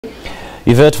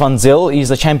Irvette van Zyl is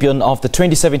the champion of the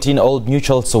 2017 Old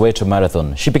Mutual Soweto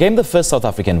Marathon. She became the first South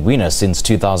African winner since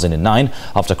 2009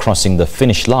 after crossing the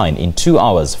finish line in 2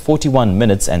 hours, 41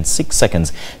 minutes and 6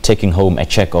 seconds, taking home a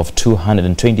cheque of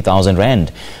 220,000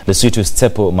 rand. Lesotho's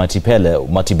Tsepo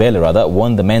Mathibelle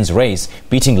won the men's race,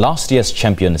 beating last year's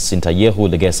champion Sintayehu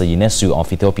Legese Yinesu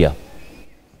of Ethiopia.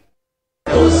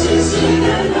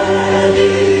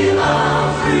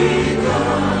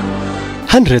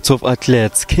 Hundreds of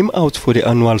athletes came out for the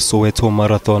annual Soweto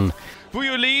Marathon.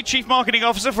 Vuyo Lee, Chief Marketing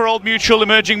Officer for Old Mutual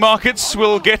Emerging Markets,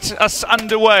 will get us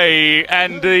underway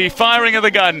and the firing of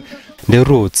the gun. The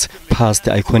routes past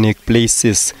the iconic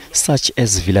places such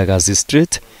as Vilakazi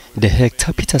Street, the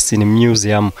Hector Peterson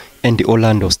Museum and the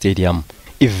Orlando Stadium.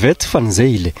 Irvette van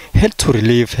Zyl had to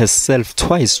relieve herself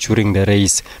twice during the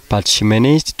race, but she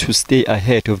managed to stay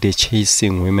ahead of the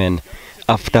chasing women.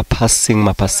 After passing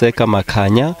Mapaseka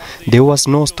Makanya, there was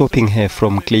no stopping her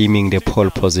from claiming the pole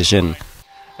position.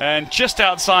 And just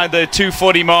outside the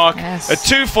 240 mark, yes, at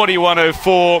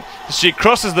 2:41.04, she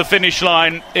crosses the finish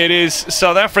line. It is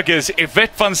South Africa's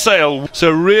Irvette van Zyl.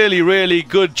 So really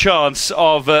good chance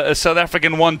of a South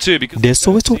African 1-2. The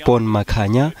Soweto-born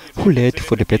Makanya, who led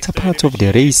for the better part of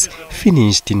the race,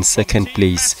 finished in second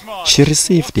place. She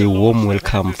received a warm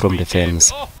welcome from the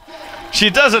fans. She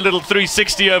does a little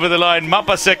 360 over the line,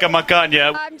 Mapaseka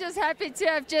Makanya. I'm just happy to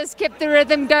have just kept the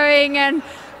rhythm going and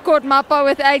caught Mapa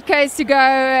with 8 Ks to go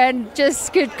and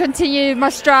just could continue my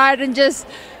stride and just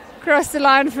cross the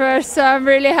line first. So I'm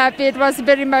really happy. It was a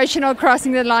bit emotional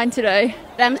crossing the line today.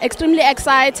 I'm extremely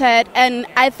excited, and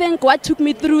I think what took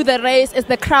me through the race is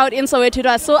the crowd in Soweto. It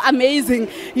was so amazing.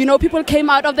 You know, people came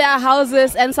out of their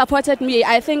houses and supported me.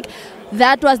 I think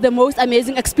that was the most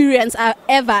amazing experience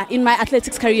ever in my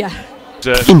athletics career.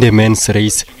 In the men's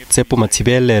race, Tsepo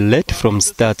Mathibelle led from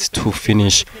start to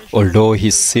finish. Although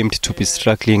he seemed to be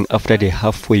struggling after the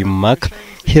halfway mark,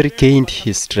 he regained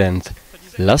his strength.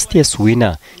 Last year's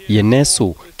winner,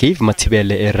 Yinesu, gave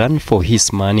Mathibelle a run for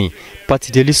his money, but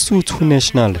the Lesotho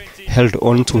national held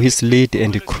on to his lead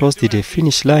and crossed the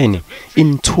finish line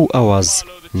in 2 hours,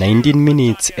 19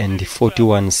 minutes and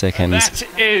 41 seconds.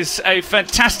 That is a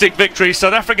fantastic victory.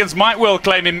 South Africans might well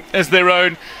claim him as their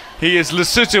own. He is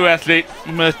Lesotho athlete,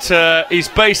 but he's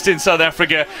based in South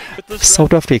Africa.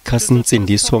 South Africa's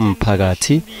Nsindiso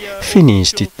Mpagati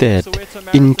finished third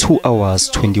in 2 hours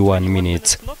 21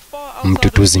 minutes.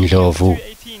 Mtutu Zindlovu,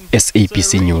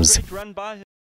 SABC News.